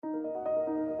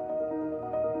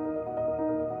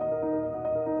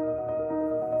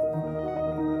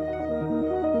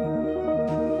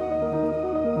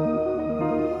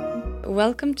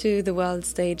Welcome to the World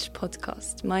Stage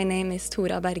podcast. My name is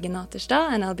Tora Bergen Naterstad,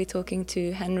 and I'll be talking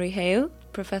to Henry Hale,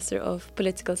 Professor of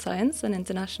Political Science and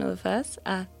International Affairs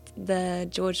at the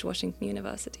George Washington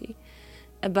University,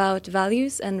 about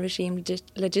values and regime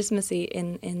legitimacy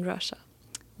in Russia.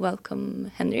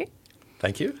 Welcome, Henry.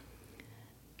 Thank you.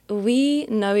 We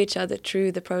know each other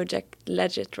through the project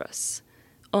Legitrus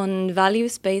on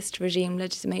values-based regime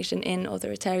legitimation in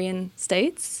authoritarian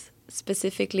states,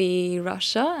 specifically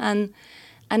Russia, and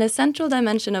a central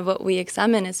dimension of what we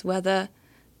examine is whether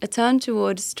a turn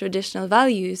towards traditional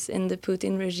values in the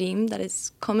Putin regime that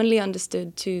is commonly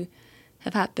understood to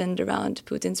have happened around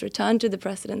Putin's return to the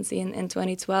presidency in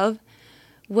 2012,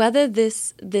 whether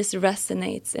this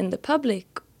resonates in the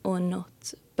public or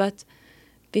not. But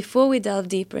before we delve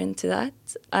deeper into that,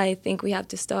 I think we have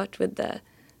to start with the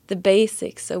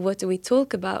basics. So what do we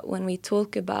talk about when we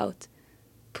talk about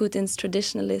Putin's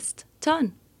traditionalist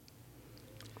turn?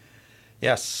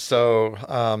 Yes, so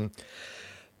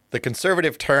the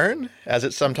conservative turn, as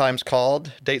it's sometimes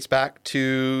called, dates back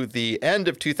to the end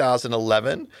of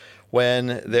 2011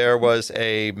 when there was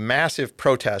a massive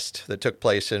protest that took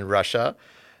place in Russia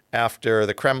after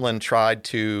the Kremlin tried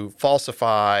to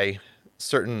falsify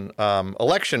certain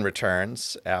election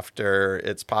returns after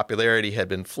its popularity had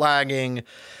been flagging.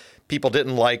 People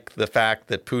didn't like the fact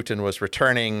that Putin was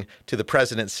returning to the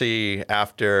presidency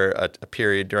after a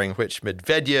period during which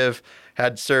Medvedev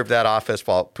had served that office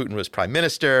while Putin was prime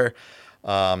minister.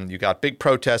 You got big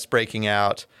protests breaking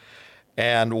out.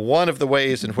 And one of the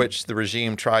ways in which the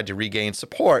regime tried to regain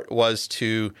support was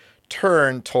to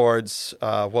turn towards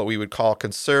what we would call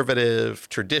conservative,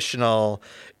 traditional,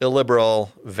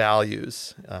 illiberal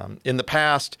values. In the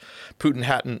past, Putin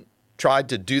hadn't tried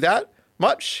to do that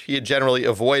much. He had generally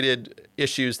avoided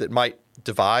issues that might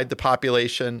divide the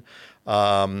population,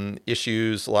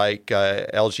 issues like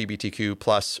LGBTQ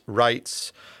plus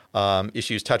rights,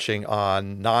 issues touching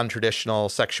on non-traditional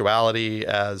sexuality,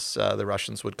 as the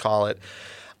Russians would call it.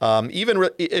 Even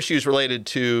issues related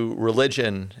to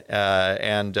religion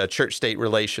and church-state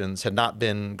relations had not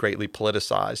been greatly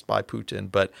politicized by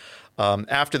Putin. But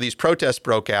after these protests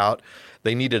broke out,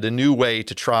 they needed a new way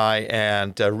to try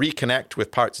and reconnect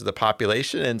with parts of the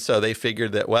population. And so they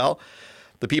figured that, well,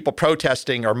 the people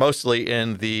protesting are mostly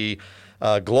in the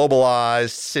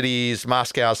globalized cities,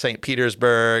 Moscow, St.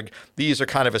 Petersburg. These are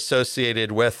kind of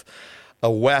associated with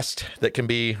a West that can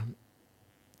be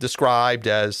described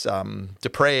as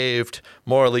depraved,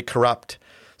 morally corrupt.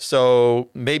 So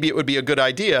maybe it would be a good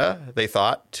idea, they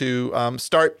thought, to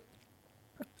start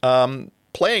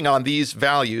playing on these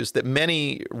values that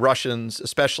many Russians,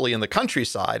 especially in the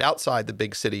countryside, outside the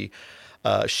big city,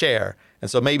 share. And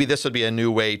so maybe this would be a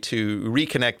new way to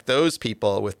reconnect those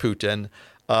people with Putin,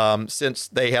 since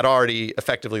they had already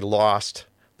effectively lost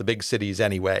the big cities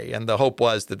anyway. And the hope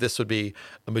was that this would be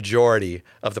a majority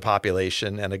of the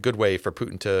population and a good way for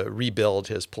Putin to rebuild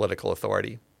his political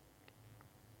authority.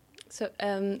 So,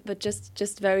 but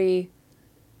just very,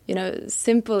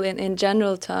 simple in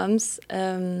general terms,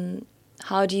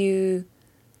 how do you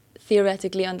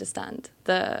theoretically understand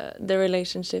the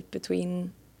relationship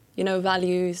between,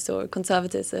 values or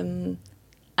conservatism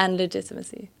and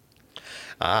legitimacy?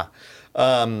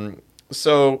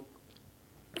 So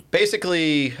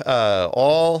basically,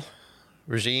 all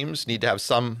regimes need to have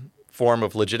some form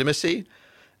of legitimacy.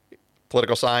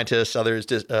 Political scientists, others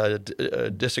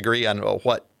disagree on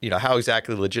what, how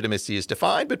exactly legitimacy is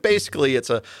defined, but basically it's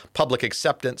a public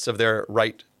acceptance of their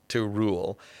right to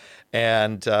rule.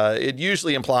 And it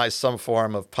usually implies some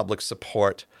form of public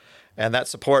support. And that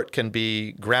support can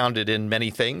be grounded in many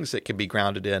things. It can be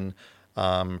grounded in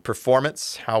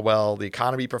performance, how well the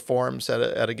economy performs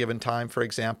at a given time, for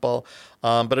example.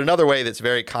 But another way that's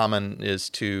very common is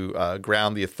to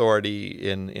ground the authority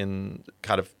in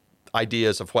kind of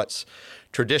ideas of what's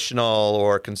traditional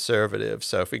or conservative.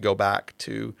 So if we go back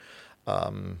to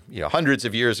hundreds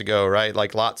of years ago, right?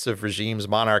 Like lots of regimes,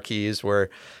 monarchies were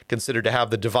considered to have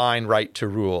the divine right to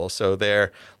rule. So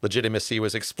their legitimacy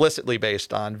was explicitly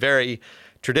based on very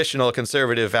traditional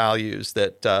conservative values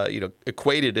that,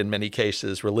 equated in many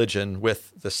cases religion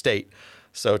with the state.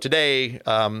 So today,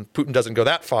 Putin doesn't go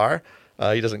that far.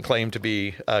 He doesn't claim to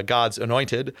be God's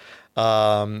anointed,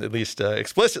 at least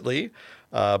explicitly.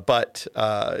 But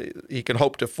he can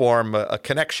hope to form a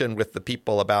connection with the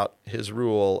people about his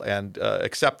rule and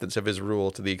acceptance of his rule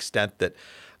to the extent that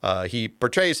he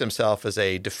portrays himself as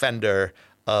a defender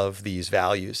of these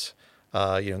values,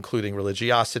 including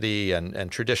religiosity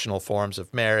and traditional forms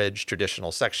of marriage,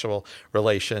 traditional sexual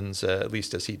relations, at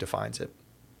least as he defines it.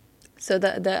 So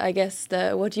I guess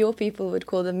what your people would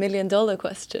call the $1 million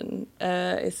question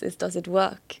is does it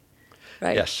work,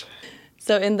 right? Yes.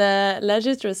 So in the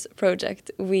Legitrus project,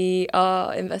 we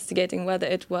are investigating whether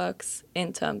it works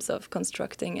in terms of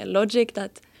constructing a logic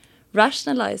that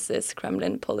rationalizes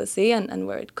Kremlin policy and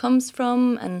where it comes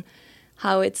from and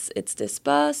how it's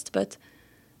dispersed, but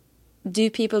do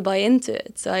people buy into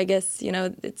it? So I guess,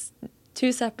 it's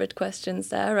two separate questions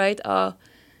there, right?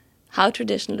 How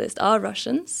traditionalist are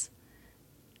Russians?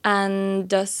 And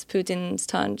does Putin's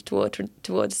turn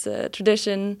towards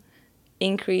tradition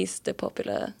increase the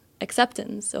popular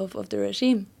acceptance of the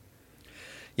regime?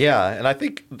 Yeah, and I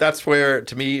think that's where,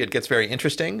 to me, it gets very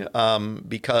interesting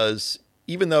because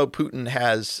even though Putin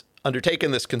has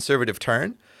undertaken this conservative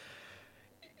turn,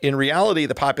 in reality,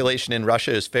 the population in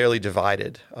Russia is fairly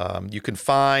divided. You can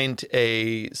find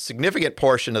a significant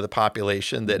portion of the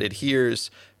population that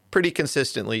adheres pretty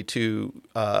consistently to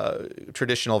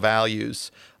traditional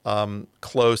values,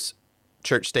 close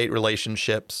church-state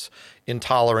relationships,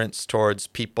 intolerance towards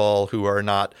people who are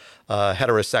not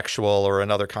heterosexual or in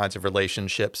other kinds of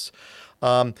relationships.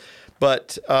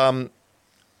 But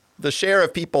the share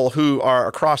of people who are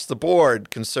across the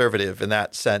board conservative in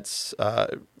that sense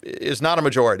is not a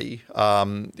majority,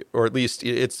 or at least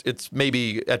it's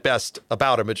maybe at best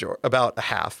about a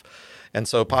half. And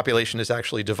so population is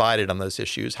actually divided on those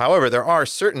issues. However, there are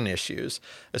certain issues,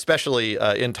 especially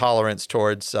intolerance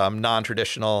towards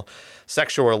non-traditional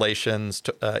sexual relations,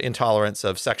 intolerance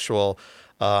of sexual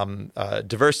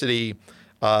diversity,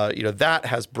 that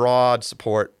has broad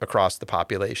support across the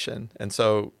population. And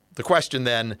so the question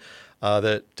then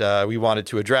that we wanted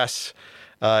to address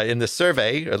in this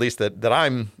survey, at least that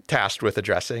I'm tasked with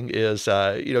addressing, is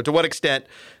to what extent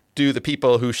do the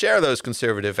people who share those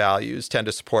conservative values tend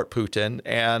to support Putin,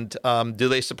 and do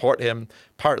they support him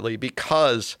partly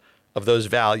because of those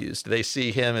values? Do they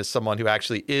see him as someone who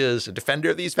actually is a defender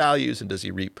of these values, and does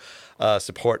he reap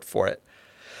support for it?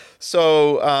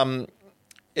 So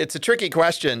it's a tricky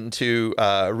question to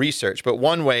research, but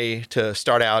one way to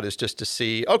start out is just to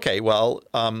see, okay, well,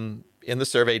 in the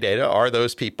survey data, are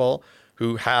those people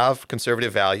who have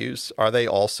conservative values, are they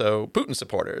also Putin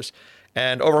supporters?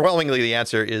 And overwhelmingly, the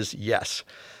answer is yes.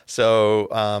 So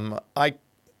I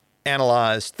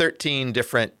analyzed 13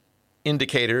 different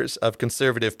indicators of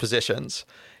conservative positions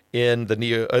in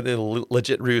the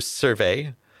Legitrus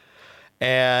survey,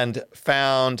 and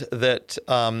found that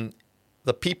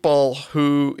the people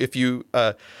who,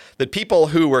 people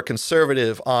who were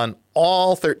conservative on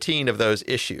all 13 of those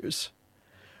issues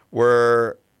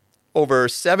were over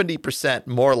 70%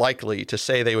 more likely to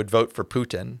say they would vote for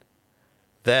Putin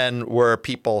than were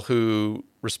people who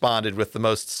responded with the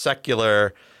most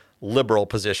secular, liberal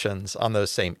positions on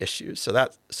those same issues. So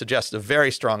that suggests a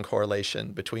very strong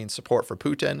correlation between support for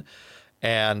Putin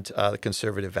and the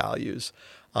conservative values.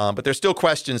 But there's still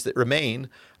questions that remain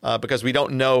because we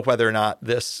don't know whether or not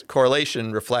this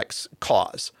correlation reflects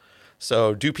cause.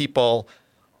 So do people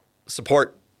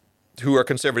who are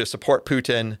conservative support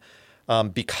Putin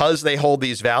because they hold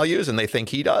these values and they think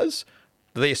he does?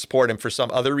 Do they support him for some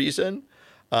other reason?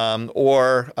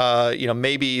 Or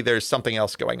maybe there's something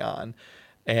else going on.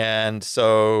 And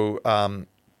so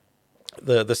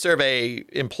the survey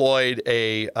employed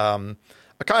a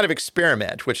kind of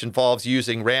experiment which involves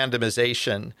using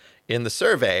randomization in the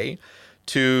survey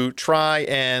to try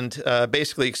and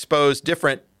basically expose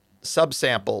different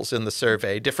subsamples in the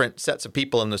survey, different sets of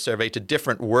people in the survey, to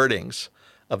different wordings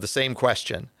of the same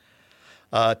question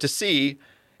to see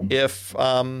if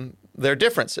there are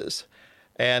differences.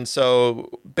 And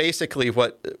so basically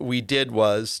what we did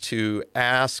was to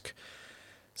ask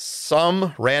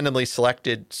some randomly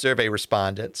selected survey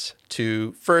respondents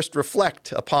to first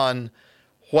reflect upon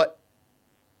what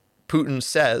Putin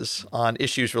says on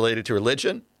issues related to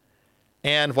religion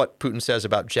and what Putin says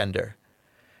about gender.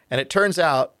 And it turns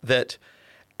out that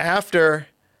after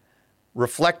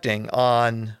reflecting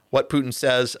on what Putin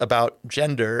says about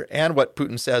gender and what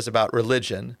Putin says about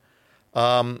religion,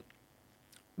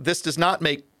 this does not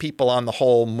make people on the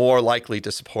whole more likely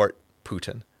to support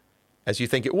Putin, as you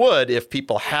think it would if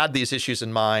people had these issues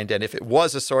in mind, and if it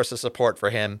was a source of support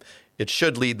for him, it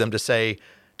should lead them to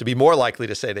be more likely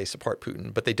to say they support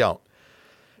Putin, but they don't.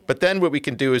 But then what we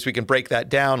can do is we can break that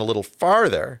down a little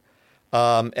farther,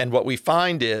 and what we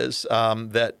find is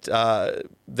that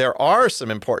there are some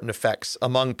important effects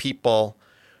among people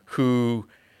who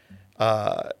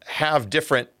have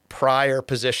different prior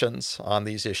positions on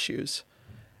these issues.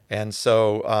 And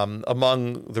so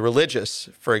among the religious,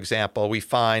 for example, we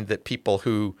find that people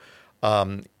who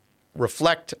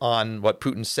reflect on what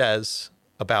Putin says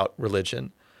about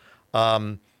religion,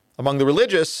 among the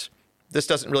religious, this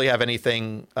doesn't really have any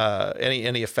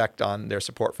effect on their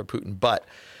support for Putin. But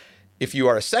if you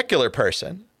are a secular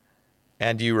person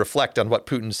and you reflect on what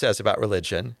Putin says about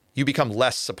religion, you become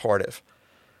less supportive.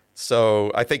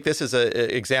 So I think this is an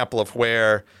example of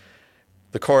where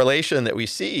the correlation that we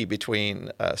see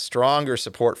between stronger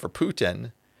support for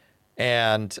Putin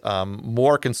and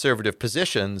more conservative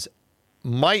positions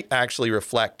might actually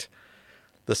reflect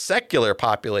the secular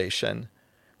population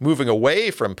moving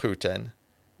away from Putin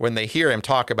when they hear him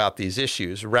talk about these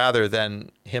issues, rather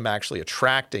than him actually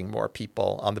attracting more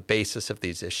people on the basis of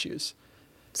these issues.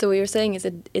 So what you're saying is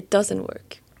it doesn't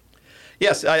work.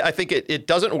 Yes, I think it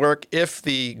doesn't work if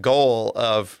the goal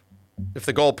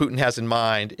Putin has in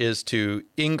mind is to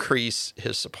increase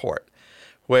his support.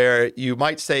 Where you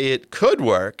might say it could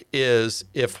work is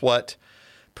if what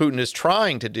Putin is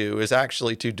trying to do is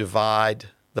actually to divide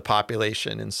the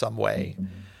population in some way.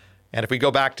 And if we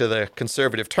go back to the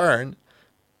conservative turn,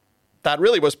 that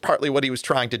really was partly what he was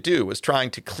trying to do, was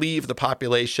trying to cleave the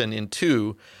population in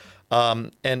two,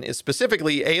 and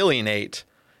specifically alienate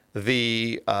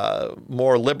the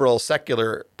more liberal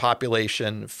secular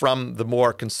population from the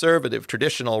more conservative,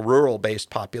 traditional, rural-based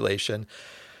population,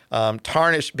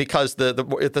 tarnished because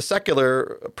the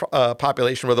secular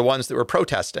population were the ones that were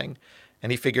protesting,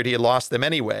 and he figured he had lost them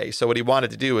anyway. So what he wanted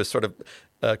to do is sort of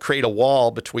create a wall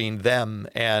between them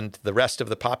and the rest of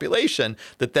the population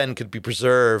that then could be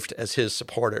preserved as his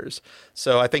supporters.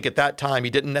 So I think at that time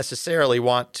he didn't necessarily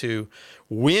want to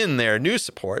win their new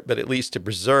support, but at least to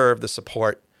preserve the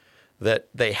support that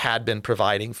they had been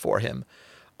providing for him.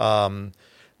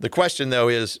 The question, though,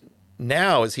 is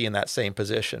now is he in that same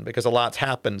position? Because a lot's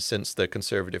happened since the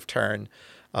conservative turn.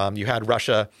 You had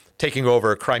Russia taking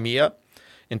over Crimea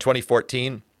in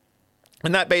 2014,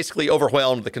 and that basically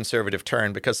overwhelmed the conservative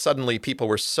turn because suddenly people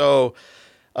were so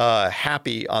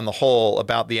happy on the whole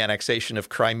about the annexation of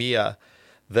Crimea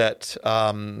that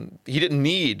he didn't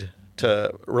need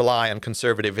to rely on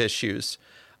conservative issues.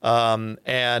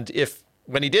 And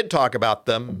when he did talk about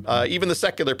them, even the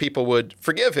secular people would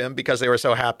forgive him because they were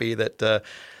so happy that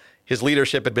his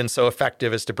leadership had been so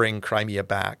effective as to bring Crimea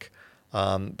back.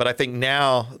 But I think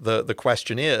now the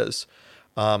question is,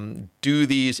 do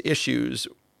these issues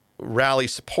rally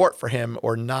support for him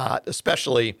or not,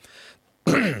 especially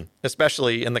in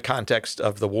the context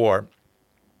of the war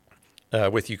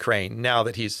with Ukraine, now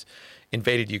that he's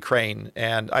invaded Ukraine?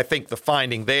 And I think the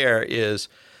finding there is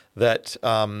that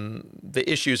the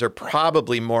issues are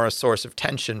probably more a source of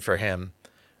tension for him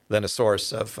than a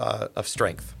source of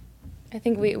strength. I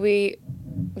think we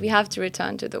have to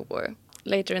return to the war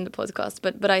later in the podcast,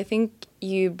 but I think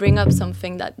you bring up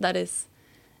something that is,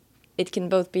 it can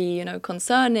both be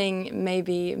concerning,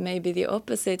 maybe the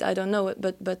opposite, I don't know,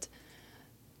 but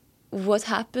what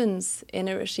happens in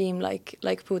a regime like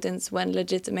Putin's when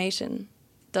legitimation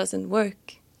doesn't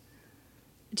work?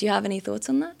 Do you have any thoughts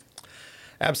on that?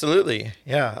 Absolutely.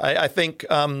 Yeah. I think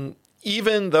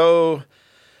even though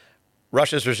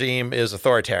Russia's regime is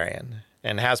authoritarian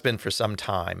and has been for some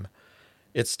time,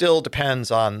 it still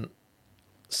depends on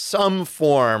some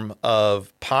form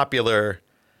of popular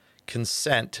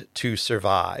consent to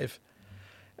survive.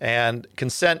 And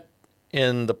consent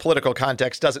in the political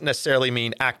context doesn't necessarily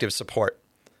mean active support.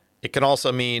 It can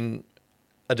also mean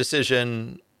a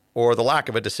decision or the lack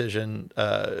of a decision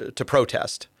to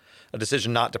protest, a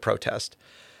decision not to protest.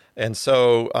 And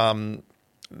so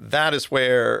that is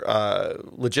where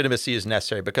legitimacy is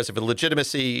necessary, because if the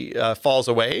legitimacy falls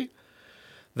away,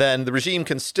 then the regime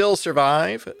can still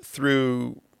survive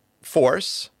through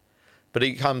force, but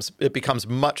it becomes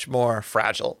much more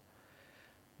fragile.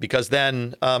 Because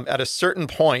then at a certain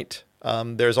point,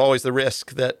 there's always the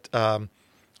risk that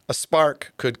a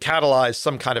spark could catalyze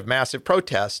some kind of massive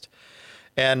protest,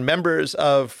 and members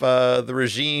of the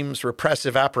regime's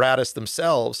repressive apparatus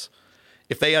themselves,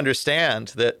 if they understand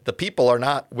that the people are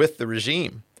not with the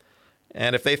regime,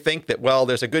 and if they think that, well,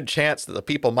 there's a good chance that the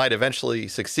people might eventually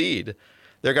succeed,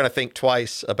 they're going to think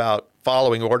twice about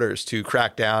following orders to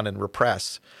crack down and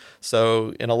repress.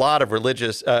 So in a lot of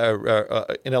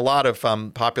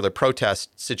popular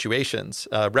protest situations,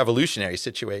 revolutionary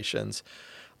situations,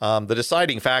 the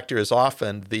deciding factor is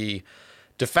often the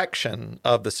defection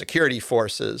of the security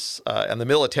forces and the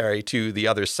military to the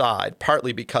other side,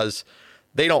 partly because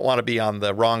they don't want to be on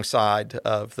the wrong side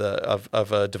of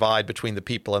a divide between the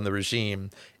people and the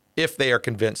regime if they are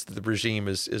convinced that the regime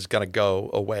is going to go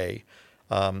away.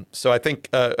 So I think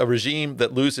a regime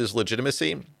that loses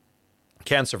legitimacy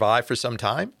can survive for some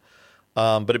time,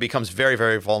 but it becomes very,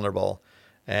 very vulnerable.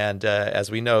 And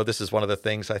as we know, this is one of the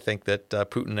things I think that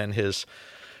Putin and his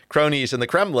cronies in the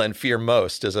Kremlin fear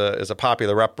most is a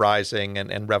popular uprising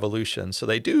and revolution. So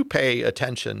they do pay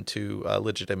attention to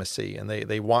legitimacy, and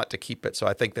they want to keep it. So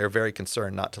I think they're very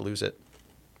concerned not to lose it.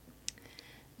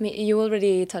 You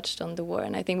already touched on the war,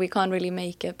 and I think we can't really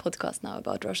make a podcast now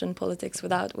about Russian politics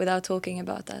without talking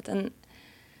about that. And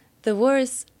the war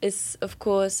is of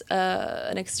course,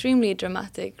 an extremely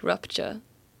dramatic rupture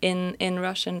in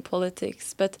Russian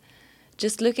politics. But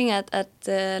just looking at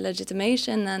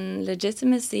legitimation and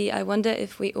legitimacy, I wonder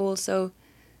if we also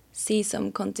see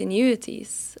some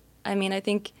continuities. I mean, I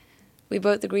think we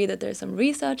both agree that there's some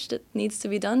research that needs to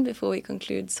be done before we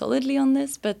conclude solidly on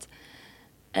this, but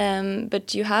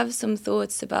you have some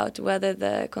thoughts about whether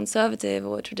the conservative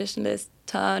or traditionalist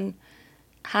turn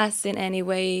has in any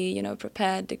way,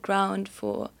 prepared the ground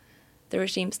for the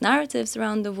regime's narratives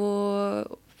around the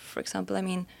war. For example, I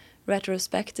mean,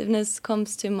 retrospectiveness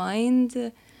comes to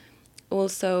mind.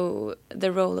 Also,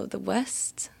 the role of the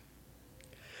West.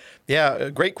 Yeah,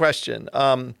 great question.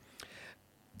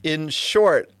 In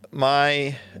short,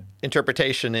 my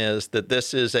interpretation is that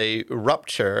this is a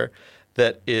rupture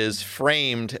that is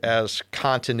framed as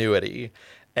continuity.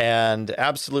 And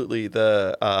absolutely,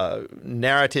 the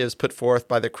narratives put forth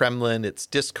by the Kremlin, its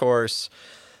discourse,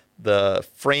 the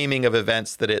framing of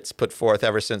events that it's put forth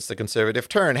ever since the conservative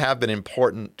turn have been an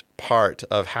important part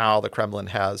of how the Kremlin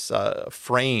has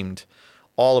framed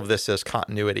all of this as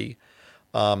continuity.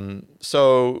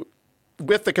 So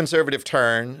with the conservative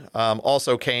turn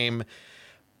also came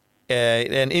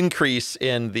an increase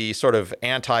in the sort of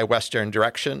anti-Western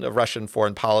direction of Russian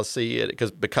foreign policy,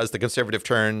 because the conservative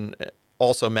turn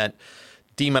also meant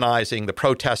demonizing the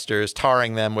protesters,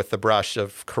 tarring them with the brush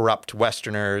of corrupt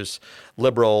Westerners,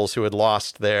 liberals who had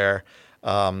lost their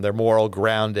moral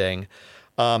grounding.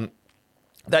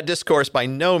 That discourse by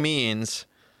no means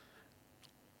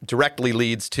directly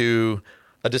leads to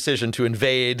a decision to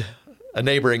invade a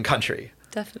neighboring country.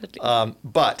 Definitely.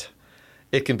 But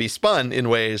it can be spun in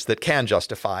ways that can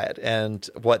justify it. And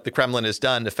what the Kremlin has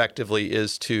done effectively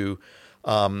is to,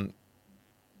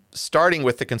 starting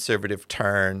with the conservative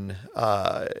turn,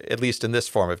 at least in this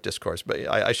form of discourse, but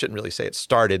I shouldn't really say it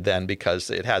started then because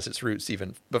it has its roots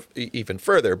even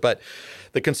further. But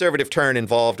the conservative turn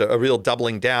involved a real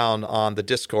doubling down on the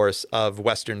discourse of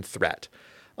Western threat.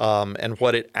 And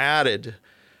what it added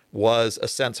was a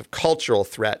sense of cultural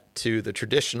threat to the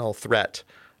traditional threat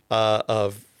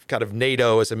of kind of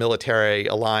NATO as a military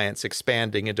alliance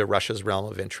expanding into Russia's realm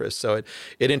of interest. So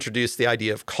it introduced the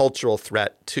idea of cultural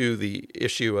threat to the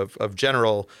issue of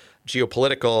general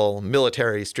geopolitical,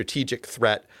 military, strategic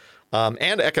threat,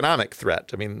 and economic threat.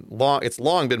 I mean, it's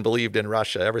long been believed in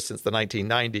Russia ever since the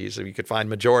 1990s. You could find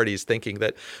majorities thinking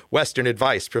that Western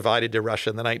advice provided to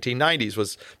Russia in the 1990s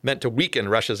was meant to weaken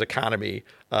Russia's economy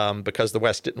because the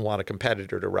West didn't want a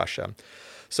competitor to Russia.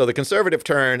 So the conservative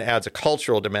turn adds a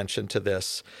cultural dimension to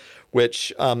this,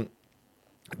 which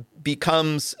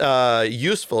becomes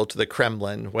useful to the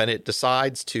Kremlin when it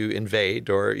decides to invade,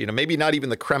 or maybe not even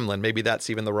the Kremlin, maybe that's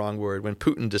even the wrong word. When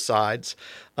Putin decides,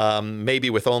 maybe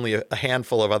with only a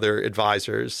handful of other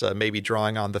advisors, maybe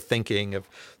drawing on the thinking of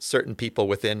certain people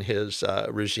within his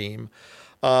regime.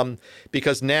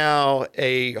 Because now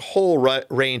a whole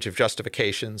range of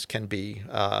justifications can be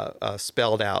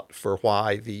spelled out for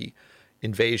why the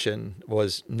invasion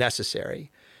was necessary.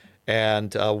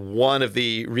 And one of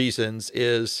the reasons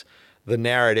is the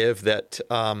narrative that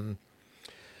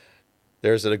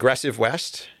there's an aggressive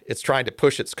West. It's trying to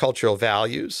push its cultural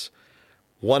values.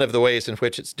 One of the ways in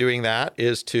which it's doing that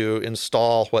is to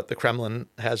install what the Kremlin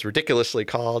has ridiculously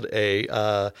called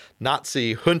a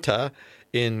Nazi junta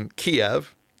in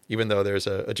Kiev. Even though there's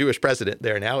a Jewish president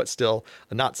there now, it's still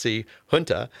a Nazi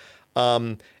junta.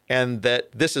 And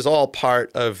that this is all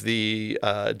part of the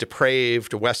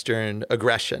depraved Western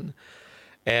aggression.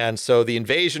 And so the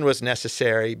invasion was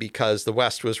necessary because the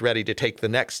West was ready to take the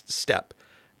next step.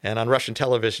 And on Russian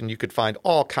television, you could find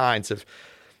all kinds of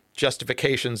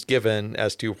justifications given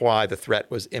as to why the threat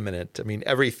was imminent. I mean,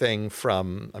 everything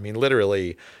from,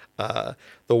 literally, the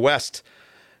West,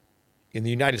 in the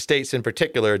United States in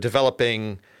particular,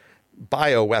 developing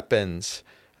bioweapons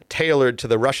tailored to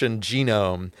the Russian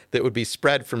genome that would be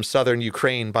spread from southern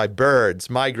Ukraine by birds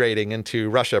migrating into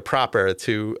Russia proper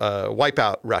to wipe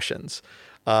out Russians,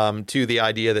 to the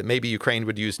idea that maybe Ukraine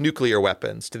would use nuclear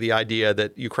weapons, to the idea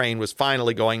that Ukraine was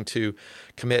finally going to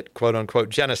commit, quote unquote,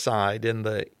 genocide in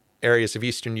the areas of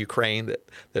eastern Ukraine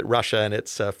that Russia and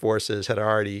its forces had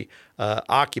already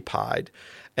occupied.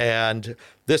 And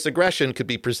this aggression could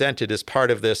be presented as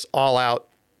part of this all-out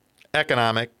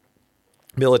economic,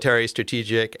 military,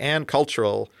 strategic, and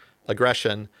cultural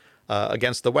aggression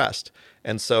against the West.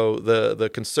 And so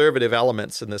the conservative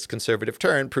elements in this conservative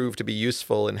turn proved to be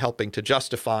useful in helping to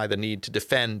justify the need to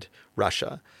defend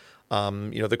Russia.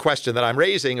 The question that I'm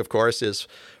raising, of course, is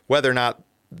whether or not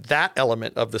that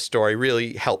element of the story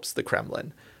really helps the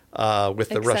Kremlin. with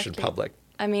the Russian public.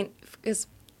 I mean, because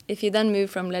if you then move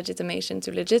from legitimation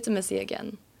to legitimacy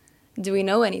again, do we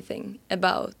know anything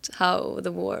about how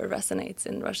the war resonates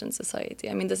in Russian society?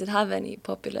 I mean, does it have any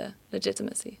popular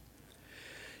legitimacy?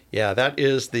 Yeah, that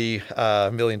is the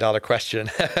 $1 million question,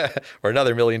 or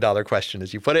another $1 million question,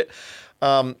 as you put it.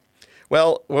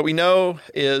 Well, what we know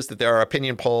is that there are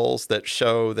opinion polls that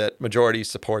show that majorities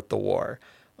support the war.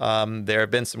 There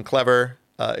have been some clever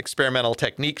experimental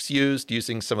techniques used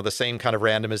using some of the same kind of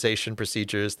randomization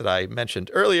procedures that I mentioned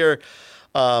earlier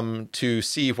to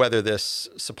see whether this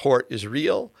support is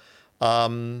real.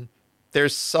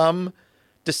 There's some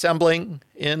dissembling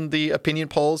in the opinion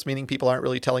polls, meaning people aren't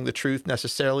really telling the truth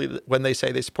necessarily when they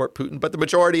say they support Putin, but the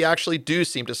majority actually do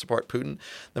seem to support Putin.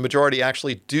 The majority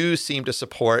actually do seem to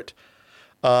support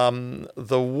the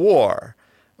war.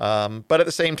 But at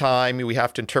the same time, we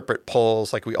have to interpret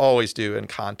polls like we always do in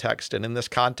context. And in this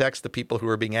context, the people who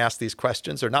are being asked these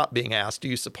questions are not being asked, do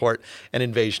you support an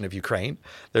invasion of Ukraine?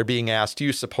 They're being asked, do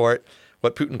you support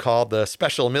what Putin called the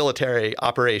special military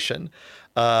operation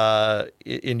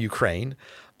in Ukraine?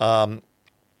 And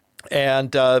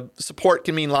support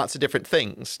can mean lots of different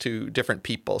things to different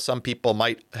people. Some people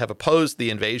might have opposed the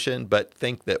invasion, but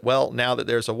think that, well, now that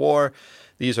there's a war,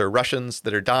 these are Russians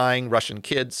that are dying, Russian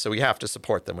kids, so we have to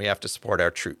support them. We have to support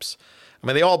our troops. I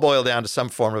mean, they all boil down to some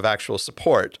form of actual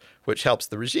support, which helps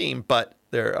the regime, but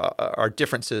there are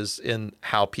differences in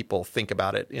how people think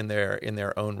about it in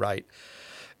their own right.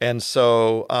 And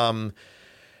so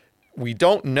we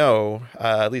don't know,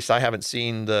 at least I haven't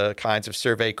seen the kinds of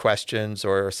survey questions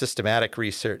or systematic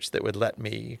research that would let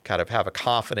me kind of have a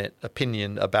confident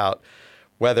opinion about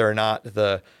whether or not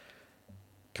the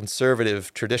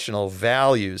conservative traditional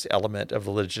values element of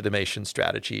the legitimation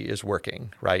strategy is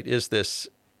working, right? Is this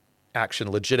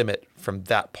action legitimate from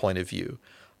that point of view?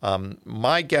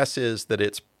 My guess is that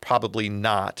it's probably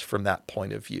not from that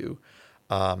point of view.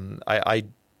 I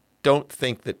don't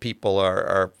think that people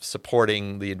are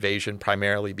supporting the invasion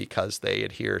primarily because they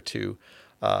adhere to,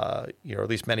 or at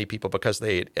least many people, because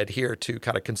they adhere to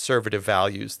kind of conservative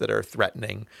values that are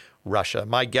threatening Russia.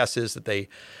 My guess is that the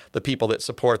people that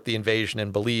support the invasion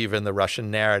and believe in the Russian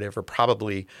narrative are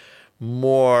probably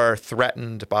more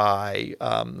threatened by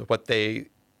what they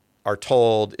are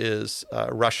told is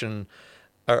Russian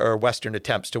or Western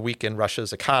attempts to weaken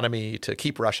Russia's economy, to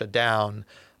keep Russia down,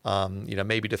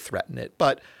 maybe to threaten it.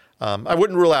 But I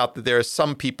wouldn't rule out that there are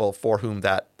some people for whom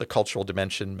that the cultural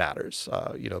dimension matters.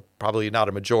 Probably not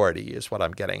a majority is what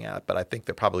I'm getting at, but I think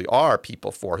there probably are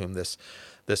people for whom this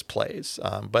plays.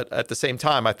 But at the same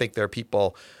time, I think there are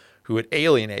people who it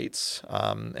alienates,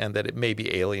 and that it may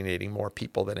be alienating more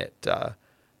people than it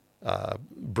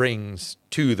brings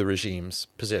to the regime's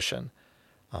position.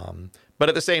 But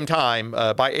at the same time,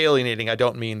 by alienating, I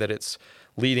don't mean that it's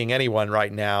leading anyone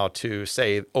right now to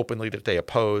say openly that they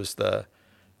oppose the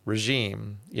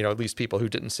regime, at least people who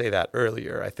didn't say that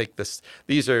earlier. I think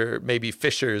these are maybe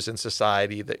fissures in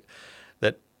society that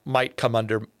might come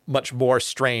under much more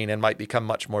strain and might become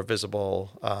much more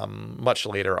visible much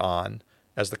later on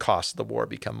as the costs of the war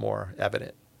become more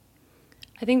evident.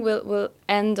 I think we'll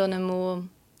end on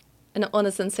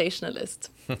a sensationalist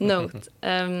note.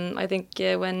 I think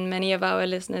when many of our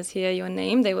listeners hear your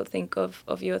name, they will think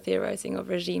of your theorizing of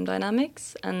regime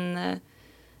dynamics and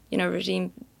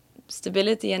regime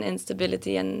stability and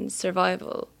instability and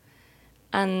survival.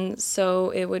 And so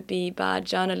it would be bad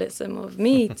journalism of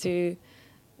me to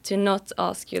not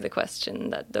ask you the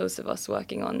question that those of us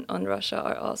working on Russia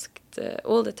are asked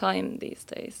all the time these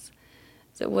days.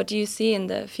 So what do you see in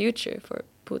the future for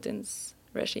Putin's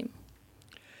regime?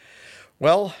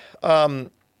 Well,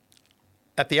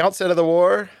 at the outset of the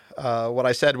war, what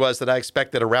I said was that I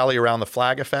expected a rally around the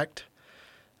flag effect,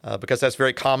 because that's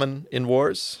very common in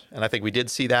wars, and I think we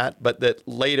did see that, but that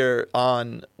later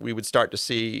on we would start to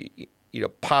see,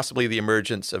 possibly the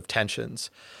emergence of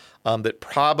tensions, that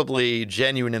probably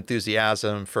genuine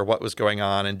enthusiasm for what was going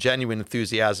on and genuine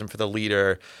enthusiasm for the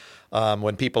leader,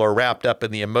 when people are wrapped up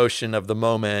in the emotion of the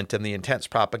moment and the intense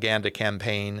propaganda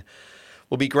campaign,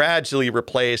 will be gradually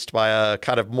replaced by a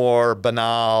kind of more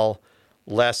banal,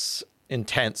 less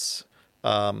intense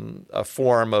a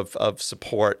form of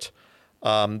support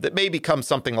that may become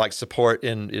something like support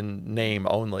in name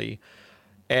only.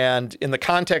 And in the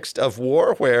context of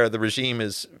war, where the regime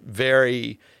is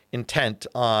very intent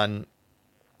on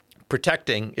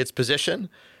protecting its position,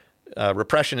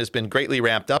 repression has been greatly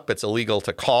ramped up. It's illegal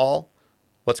to call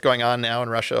what's going on now in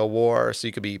Russia a war, so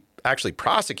you could be actually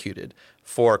prosecuted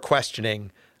for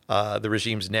questioning the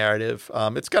regime's narrative.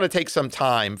 It's going to take some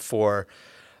time for,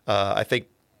 I think,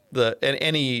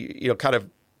 any kind of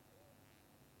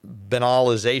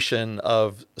banalization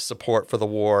of support for the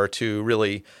war to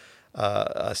really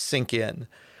sink in.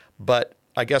 But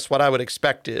I guess what I would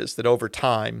expect is that over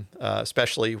time,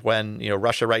 especially when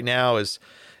Russia right now is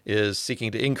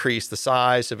seeking to increase the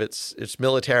size of its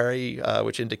military,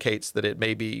 which indicates that it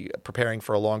may be preparing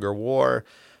for a longer war.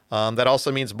 That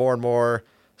also means more and more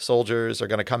soldiers are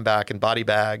going to come back in body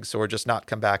bags or just not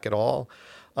come back at all.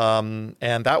 And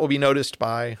that will be noticed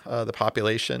by the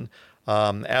population,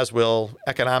 as will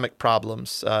economic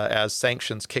problems as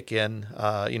sanctions kick in,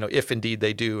 if indeed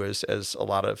they do, as a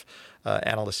lot of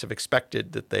analysts have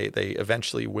expected that they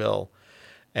eventually will.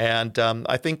 And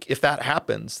I think if that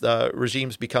happens, the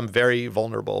regimes become very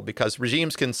vulnerable, because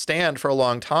regimes can stand for a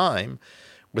long time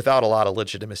without a lot of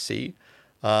legitimacy,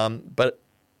 but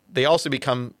they also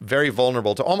become very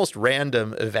vulnerable to almost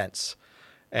random events.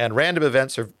 And random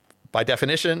events are, by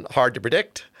definition, hard to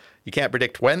predict. You can't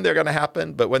predict when they're going to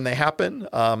happen, but when they happen,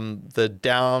 the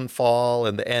downfall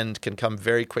and the end can come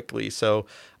very quickly. So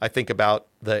I think about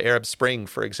the Arab Spring,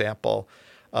 for example.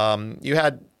 You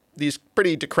had these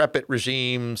pretty decrepit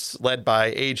regimes led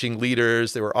by aging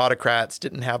leaders. They were autocrats,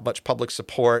 didn't have much public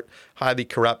support, highly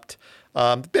corrupt,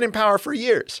 been in power for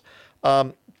years.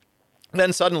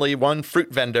 Then suddenly one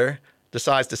fruit vendor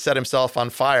decides to set himself on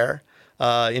fire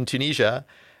in Tunisia,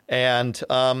 and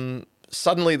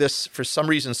suddenly this, for some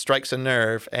reason, strikes a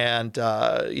nerve, and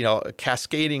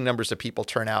cascading numbers of people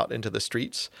turn out into the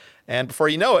streets. And before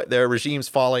you know it, there are regimes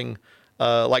falling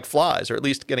like flies, or at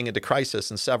least getting into crisis,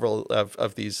 and several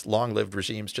of these long-lived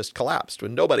regimes just collapsed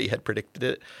when nobody had predicted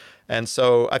it. And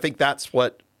so I think that's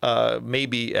what may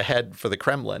be ahead for the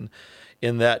Kremlin,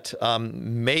 in that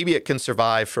maybe it can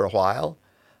survive for a while,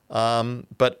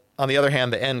 but on the other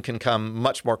hand, the end can come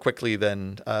much more quickly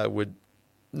than would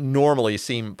normally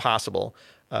seem possible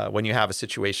when you have a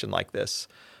situation like this.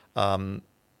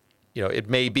 It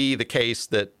may be the case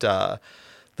that the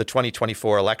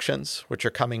 2024 elections, which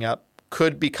are coming up,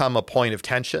 could become a point of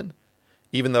tension.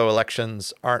 Even though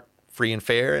elections aren't free and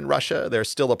fair in Russia, there's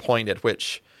still a point at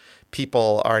which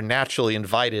people are naturally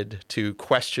invited to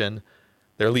question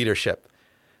their leadership,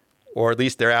 or at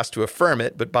least they're asked to affirm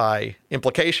it, but by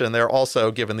implication, they're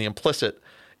also given the implicit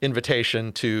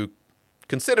invitation to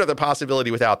consider the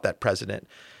possibility without that president.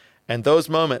 And those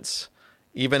moments,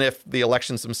 even if the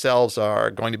elections themselves are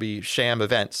going to be sham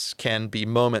events, can be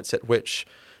moments at which,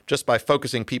 just by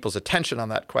focusing people's attention on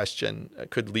that question,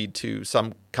 could lead to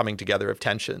some coming together of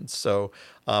tensions. So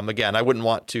again, I wouldn't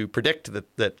want to predict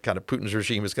that kind of Putin's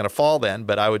regime is going to fall then,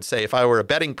 but I would say if I were a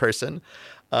betting person,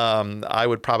 I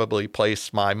would probably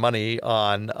place my money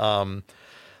on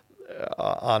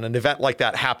an event like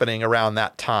that happening around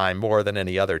that time more than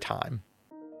any other time.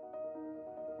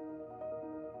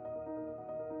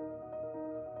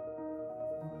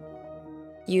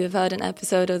 You have heard an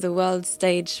episode of the World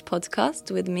Stage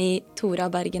podcast with me, Tora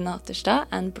Bergen Naterstad,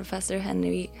 and Professor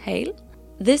Henry Hale.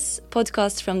 This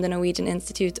podcast from the Norwegian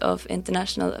Institute of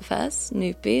International Affairs,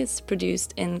 NUPI, is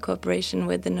produced in cooperation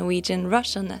with the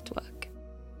Norwegian-Russia Network.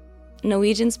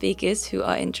 Norwegian speakers who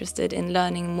are interested in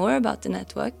learning more about the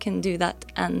network can do that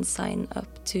and sign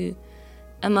up to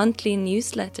a monthly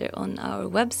newsletter on our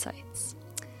websites.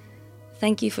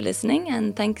 Thank you for listening,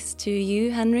 and thanks to you,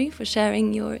 Henry, for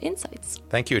sharing your insights.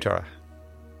 Thank you, Tara.